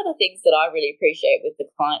 one of the things that I really appreciate with the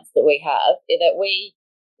clients that we have is that we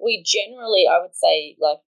generally, I would say,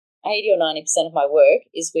 like 80 or 90% of my work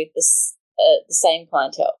is with the same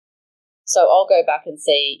clientele. So I'll go back and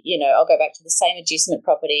see, you know, I'll go back to the same agistment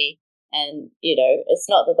property, and, you know, it's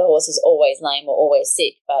not that the horse is always lame or always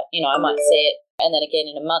sick, but, you know, I might see it, and then again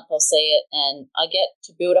in a month I'll see it, and I get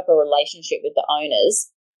to build up a relationship with the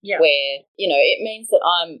owners. Yeah. Where, you know, it means that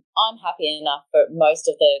I'm happy enough for most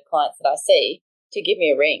of the clients that I see to give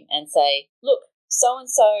me a ring and say, look,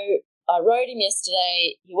 so-and-so, I rode him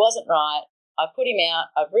yesterday, he wasn't right, I put him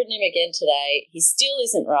out, I've ridden him again today, he still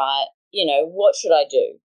isn't right, you know, what should I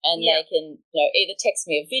do? And they can, you know, either text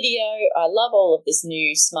me a video. I love all of this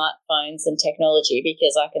new smartphones and technology,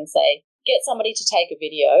 because I can say, get somebody to take a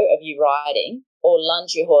video of you riding, or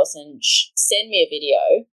lunge your horse and send me a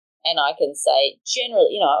video, and I can say,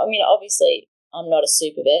 generally, you know, I mean, obviously I'm not a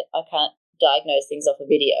super vet, I can't diagnose things off a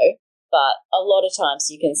video, but a lot of times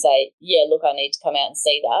you can say, yeah, look, I need to come out and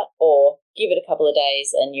see that, or give it a couple of days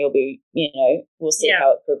and you'll be, you know, we'll see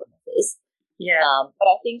how it progresses. Yeah. But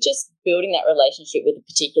I think just building that relationship with a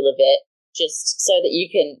particular vet, just so that you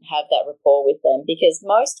can have that rapport with them, because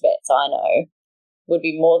most vets I know would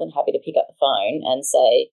be more than happy to pick up the phone and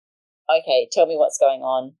say, okay, tell me what's going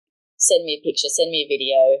on, send me a picture, send me a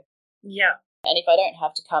video. Yeah. And if I don't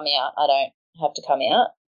have to come out, I don't have to come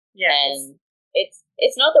out. Yeah. And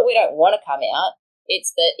it's not that we don't want to come out,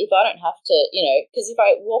 it's that if I don't have to, you know, because if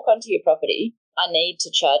I walk onto your property, I need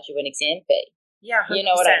to charge you an exam fee. Yeah, 100%. You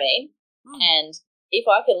know what I mean? And if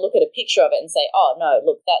I can look at a picture of it and say, oh, no,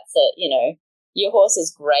 look, that's a, you know, your horse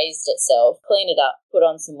has grazed itself, clean it up, put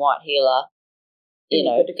on some white healer,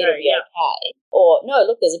 it'll be okay. Or, no,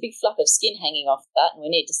 look, there's a big fluff of skin hanging off that and we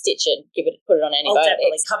need to stitch it, put it on antibiotics. I'll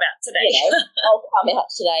definitely come out today. I'll come out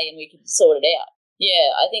today and we can sort it out.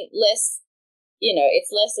 Yeah, I think less,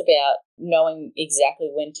 it's less about knowing exactly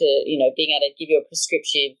when to, being able to give you a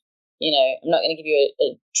prescriptive, I'm not going to give you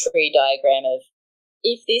a tree diagram of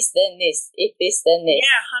if this, then this, if this, then this.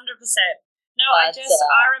 Yeah, 100%. No, I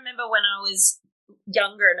remember when I was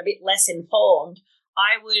younger and a bit less informed,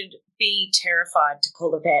 I would be terrified to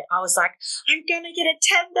call the vet. I was like, I'm going to get a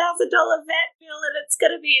 $10,000 vet bill and it's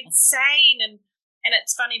going to be insane. And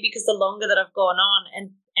it's funny because the longer that I've gone on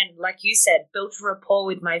and like you said, built a rapport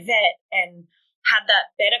with my vet and had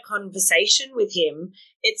that better conversation with him,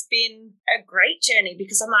 it's been a great journey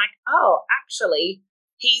because I'm like, oh, actually,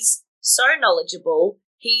 he's so knowledgeable.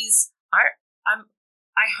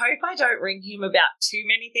 I hope I don't ring him about too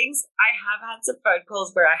many things. I have had some phone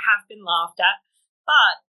calls where I have been laughed at,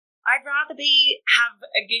 but I'd rather have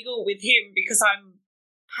a giggle with him because I'm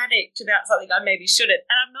panicked about something I maybe shouldn't.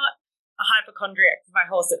 And I'm not a hypochondriac for my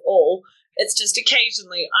horse at all. It's just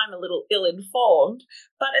occasionally I'm a little ill-informed,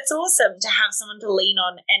 but it's awesome to have someone to lean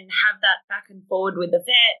on and have that back and forward with the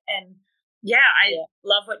vet. And I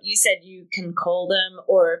love what you said. You can call them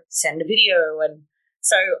or send a video. And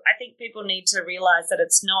so I think people need to realize that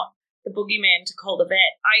it's not the boogeyman to call the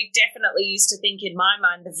vet. I definitely used to think in my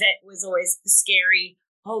mind the vet was always the scary,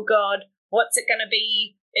 oh God, what's it going to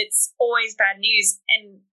be? It's always bad news.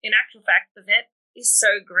 And in actual fact, the vet is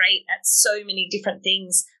so great at so many different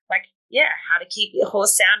things, like, how to keep your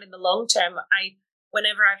horse sound in the long term.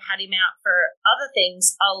 Whenever I've had him out for other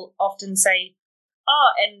things, I'll often say, oh,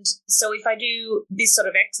 and so if I do this sort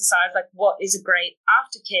of exercise, like what is a great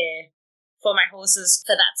aftercare for my horses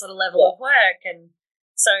for that sort of level of work? And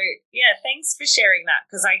so, thanks for sharing that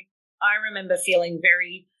because I remember feeling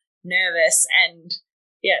very nervous and,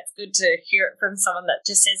 it's good to hear it from someone that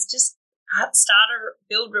just says, just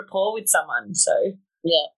build rapport with someone. So,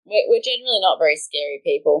 we're generally not very scary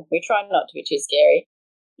people. We try not to be too scary.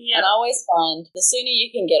 Yeah. And I always find the sooner you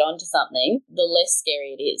can get onto something, the less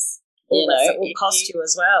scary it is. The less it will cost you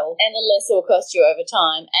as well. And the less it will cost you over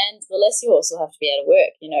time and the less your horse will have to be out of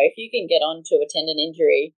work. If you can get onto a tendon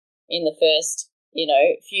injury in the first,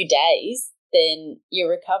 few days, then your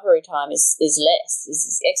recovery time is less,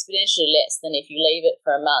 is exponentially less than if you leave it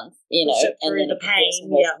for a month, and then the pain,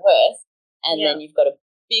 worse, and then you've got a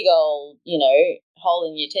big old, hole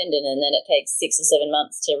in your tendon and then it takes 6 or 7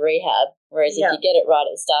 months to rehab. Whereas if you get it right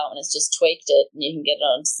at the start when it's just tweaked it, and you can get it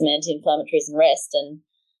on some anti-inflammatories and rest and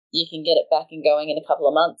you can get it back and going in a couple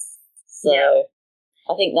of months. So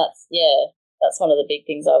I think that's one of the big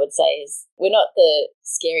things I would say is we're not the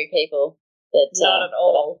scary people that not at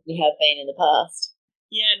all we have been in the past.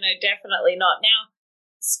 Yeah, no, definitely not. Now,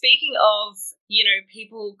 speaking of,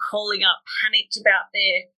 people calling up panicked about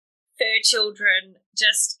their fur children,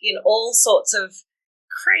 just in all sorts of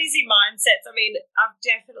crazy mindsets. I mean, I've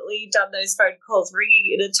definitely done those phone calls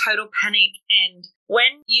ringing in a total panic. And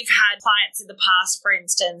when you've had clients in the past, for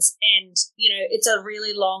instance, and, it's a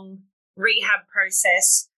really long rehab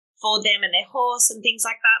process for them and their horse and things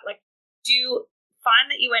like that, like, do you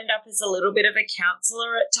find that you end up as a little bit of a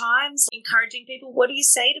counsellor at times, encouraging people? What do you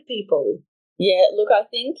say to people? Yeah, look, I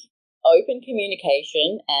think open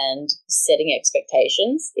communication and setting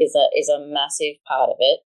expectations is a massive part of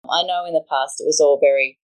it. I know in the past it was all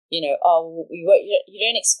very, you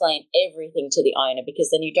don't explain everything to the owner because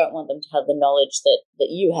then you don't want them to have the knowledge that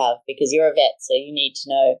you have because you're a vet, so you need to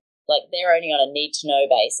know. Like, they're only on a need-to-know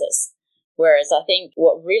basis. Whereas I think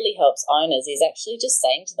what really helps owners is actually just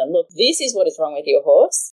saying to them, look, this is what is wrong with your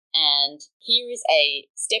horse, and here is a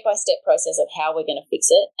step-by-step process of how we're going to fix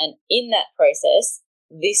it. And in that process,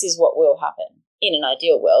 this is what will happen. In an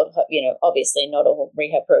ideal world, obviously not all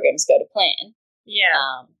rehab programs go to plan.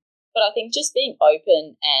 Yeah. But I think just being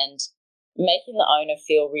open and making the owner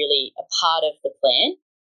feel really a part of the plan.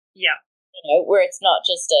 Yeah. Where it's not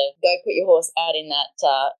just go put your horse out in that,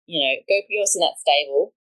 go put your horse in that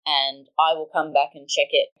stable and I will come back and check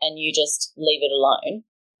it and you just leave it alone.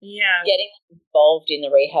 Yeah. Getting them involved in the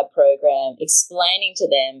rehab program, explaining to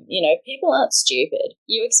them, people aren't stupid.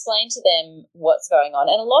 You explain to them what's going on.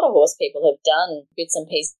 And a lot of horse people have done bits and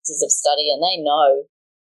pieces of study and they know,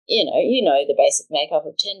 the basic makeup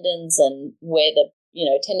of tendons and where the,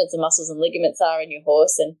 tendons and muscles and ligaments are in your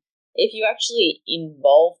horse. And if you actually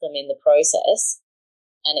involve them in the process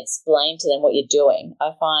and explain to them what you're doing,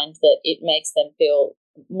 I find that it makes them feel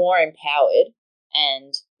more empowered.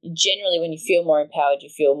 And generally when you feel more empowered, you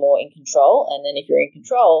feel more in control. And then if you're in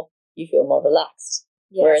control, you feel more relaxed.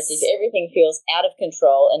 Yes. Whereas if everything feels out of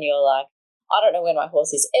control and you're like, I don't know when my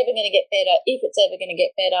horse is ever going to get better, if it's ever going to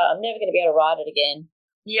get better. I'm never going to be able to ride it again.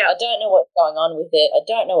 Yeah. I don't know what's going on with it. I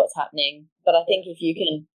don't know what's happening. But I think if you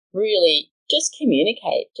can really just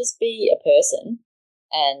communicate, just be a person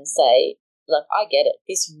and say, look, I get it.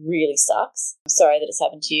 This really sucks. I'm sorry that it's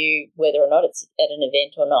happened to you, whether or not it's at an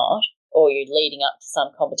event or not, or you're leading up to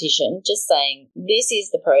some competition, just saying this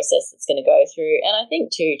is the process that's going to go through. And I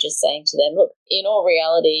think too, just saying to them, look, in all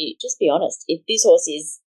reality, just be honest. If this horse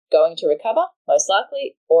is going to recover, most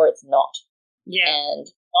likely, or it's not. Yeah. And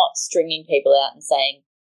not stringing people out and saying,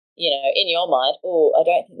 in your mind, oh, I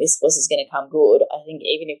don't think this horse is going to come good. I think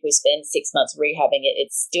even if we spend 6 months rehabbing it,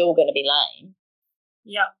 it's still going to be lame.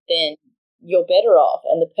 Yeah. Then you're better off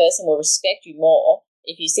and the person will respect you more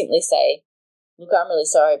if you simply say, look, I'm really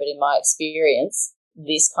sorry, but in my experience,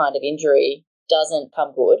 this kind of injury doesn't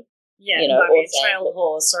come good. Yeah, it might be a trail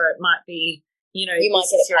horse, or it might be, you might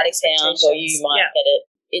get a paddock sound, or you might get it.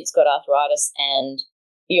 It's got arthritis and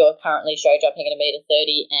you're currently show jumping at 1.30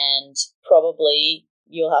 m and probably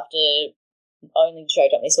you'll have to only show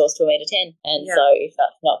jump this horse to 1.10 m. And so if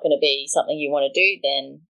that's not going to be something you want to do,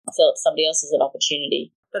 then sell it to somebody else as an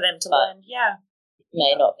opportunity. For them to learn, It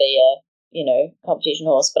may not be a, competition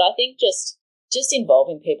horse. But I think just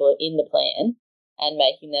involving people in the plan and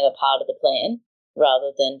making them a part of the plan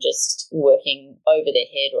rather than just working over their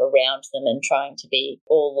head or around them and trying to be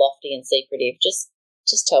all lofty and secretive. Just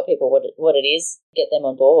tell people what it is, get them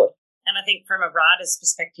on board. And I think from a rider's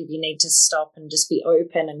perspective, you need to stop and just be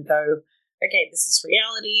open and go, okay, this is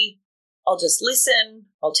reality. I'll just listen.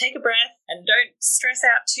 I'll take a breath and don't stress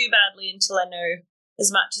out too badly until I know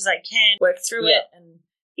as much as I can, work through it. And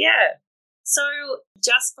so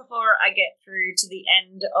just before I get through to the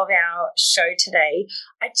end of our show today,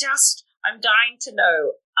 I'm dying to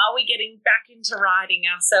know, are we getting back into riding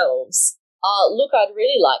ourselves? Look, I'd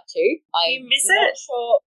really like to. You miss it? I'm not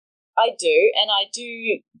sure. I do, and I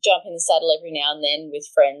do jump in the saddle every now and then with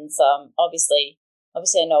friends. Obviously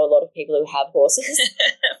I know a lot of people who have horses.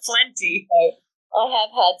 Plenty. So I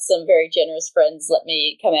have had some very generous friends let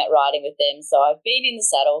me come out riding with them. So I've been in the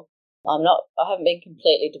saddle. I haven't been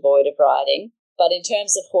completely devoid of riding. But in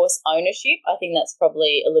terms of horse ownership, I think that's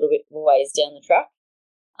probably a little bit ways down the track.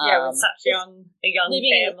 With such a young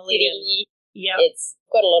family. It's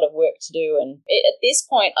got a lot of work to do. And at this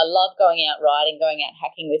point, I love going out riding, going out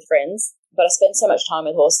hacking with friends. But I spend so much time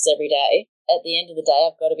with horses every day. At the end of the day,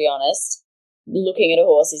 I've got to be honest, looking at a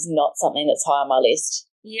horse is not something that's high on my list.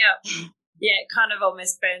 Yeah. Yeah, it kind of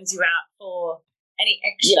almost burns you out for any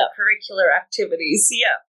extracurricular activities.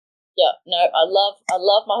 Yeah. Yeah, no, I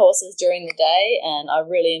love my horses during the day, and I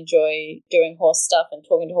really enjoy doing horse stuff and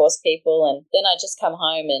talking to horse people, and then I just come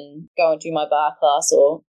home and go and do my bar class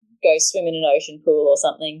or go swim in an ocean pool or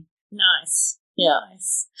something. Nice. Yeah.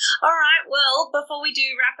 Nice. All right, well, before we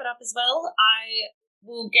do wrap it up as well, I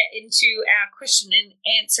will get into our question and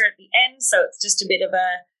answer at the end, so it's just a bit of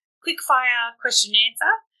a quick fire question and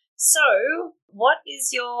answer. So, what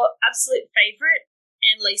is your absolute favourite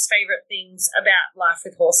and least favourite things about life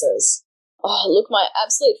with horses? Oh, look, my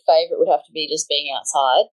absolute favourite would have to be just being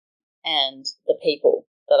outside and the people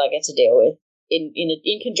that I get to deal with in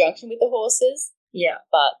conjunction with the horses. Yeah.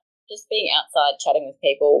 But just being outside chatting with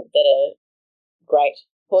people that are great.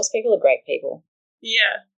 Horse people are great people.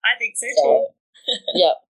 Yeah, I think so too.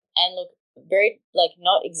 Yep. And look, very,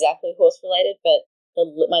 not exactly horse related, but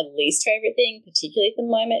my least favourite thing, particularly at the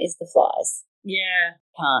moment, is the flies. Yeah.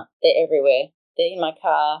 Can't. They're everywhere. They're in my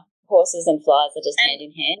car. Horses and flies are just hand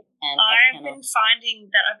in hand. And I've been finding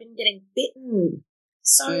that I've been getting bitten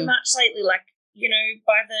so much lately, by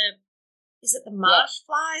is it the marsh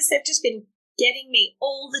flies? They've just been getting me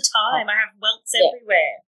all the time. I have welts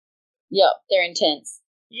everywhere. Yep, they're intense.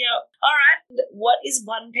 Yep. All right. What is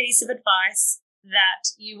one piece of advice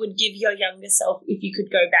that you would give your younger self if you could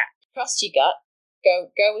go back? Trust your gut. Go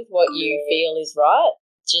with what you feel is right.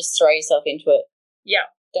 Just throw yourself into it. Yeah.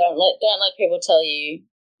 Don't let people tell you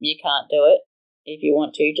you can't do it. If you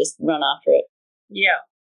want to, just run after it. Yeah.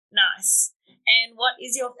 Nice. And what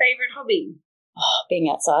is your favourite hobby? Oh, being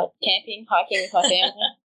outside, camping, hiking with my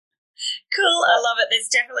family. Cool. I love it. There's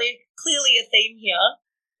clearly a theme here.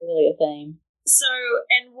 Really a theme. So,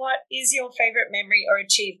 and what is your favourite memory or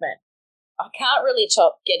achievement? I can't really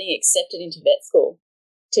top getting accepted into vet school,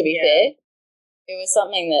 to be fair. It was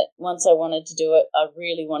something that once I wanted to do it, I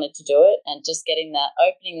really wanted to do it, and just opening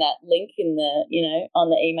that link in the, on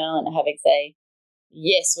the email and having say,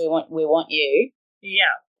 yes, we want you.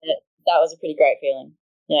 Yeah. That was a pretty great feeling.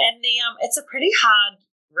 Yeah. And it's a pretty hard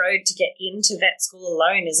road to get into vet school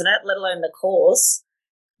alone, isn't it? Let alone the course.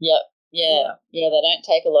 Yep. Yeah. They don't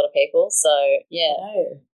take a lot of people. So, yeah.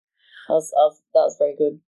 No. That was very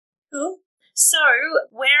good. Cool. So,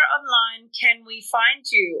 where online can we find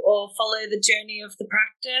you or follow the journey of the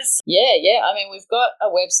practice? Yeah. I mean, we've got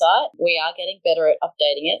a website. We are getting better at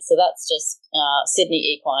updating it. So that's just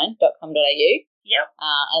sydneyequine.com.au. Yep.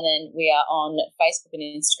 And then we are on Facebook and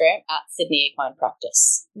Instagram at Sydney Equine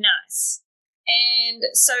Practice. Nice. And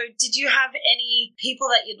so did you have any people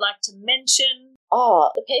that you'd like to mention?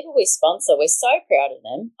 Oh, the people we sponsor, we're so proud of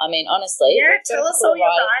them. I mean, honestly. Yeah, tell us all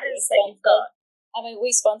your riders that you've got. I mean,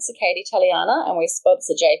 we sponsor Katie Taliana and we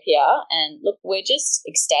sponsor JPR. And look, we're just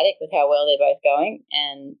ecstatic with how well they're both going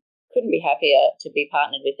and couldn't be happier to be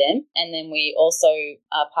partnered with them. And then we also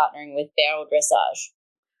are partnering with Barrel Dressage.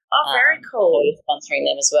 Oh, very cool. We're sponsoring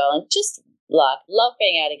them as well. And just love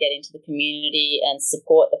being able to get into the community and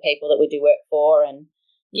support the people that we do work for and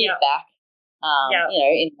give back,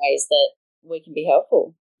 in ways that we can be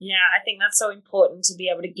helpful. Yeah, I think that's so important to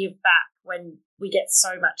be able to give back when we get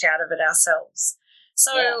so much out of it ourselves.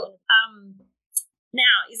 So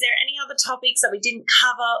now, is there any other topics that we didn't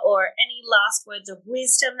cover or any last words of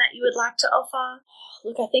wisdom that you would like to offer?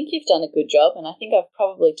 Look, I think you've done a good job and I think I've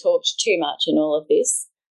probably talked too much in all of this.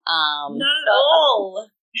 Not at all.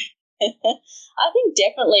 I think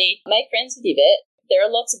definitely make friends with your vet. There are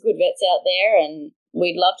lots of good vets out there and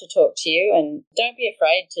we'd love to talk to you, and don't be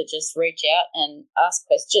afraid to just reach out and ask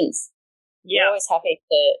questions. Yeah. We're always happy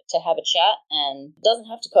to have a chat, and it doesn't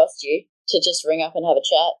have to cost you to just ring up and have a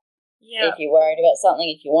chat. Yeah. If you're worried about something,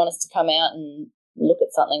 if you want us to come out and look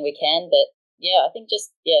at something, we can. But yeah, I think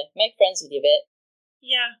make friends with your vet.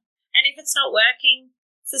 Yeah. And if it's not working,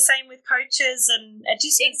 it's the same with coaches and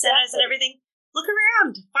adjustment centres and everything. Look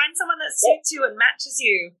around. Find someone that suits you and matches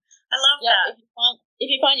you. I love that. If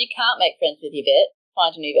you find you can't make friends with your vet,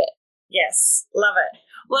 find a new vet. Yes, love it.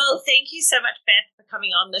 Well, thank you so much, Beth, for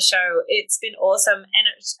coming on the show. It's been awesome, and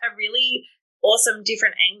it's a really awesome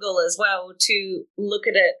different angle as well to look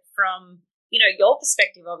at it from, your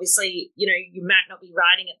perspective. Obviously, you might not be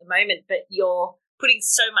riding at the moment, but you're putting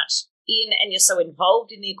so much in and you're so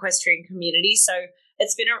involved in the equestrian community. So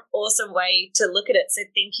it's been an awesome way to look at it. So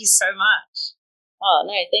thank you so much. Oh,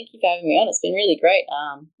 no, thank you for having me on. It's been really great.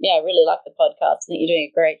 I really like the podcast. I think you're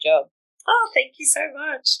doing a great job. Oh, thank you so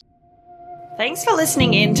much. Thanks for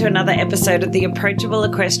listening in to another episode of the Approachable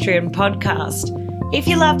Equestrian podcast. If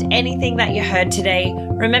you loved anything that you heard today,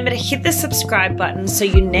 remember to hit the subscribe button so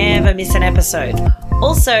you never miss an episode.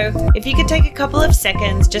 Also, if you could take a couple of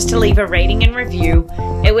seconds just to leave a rating and review,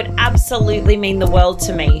 it would absolutely mean the world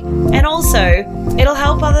to me. And also, it'll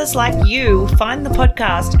help others like you find the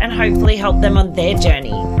podcast and hopefully help them on their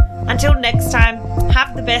journey. Until next time,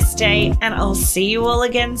 have the best day, and I'll see you all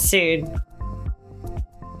again soon.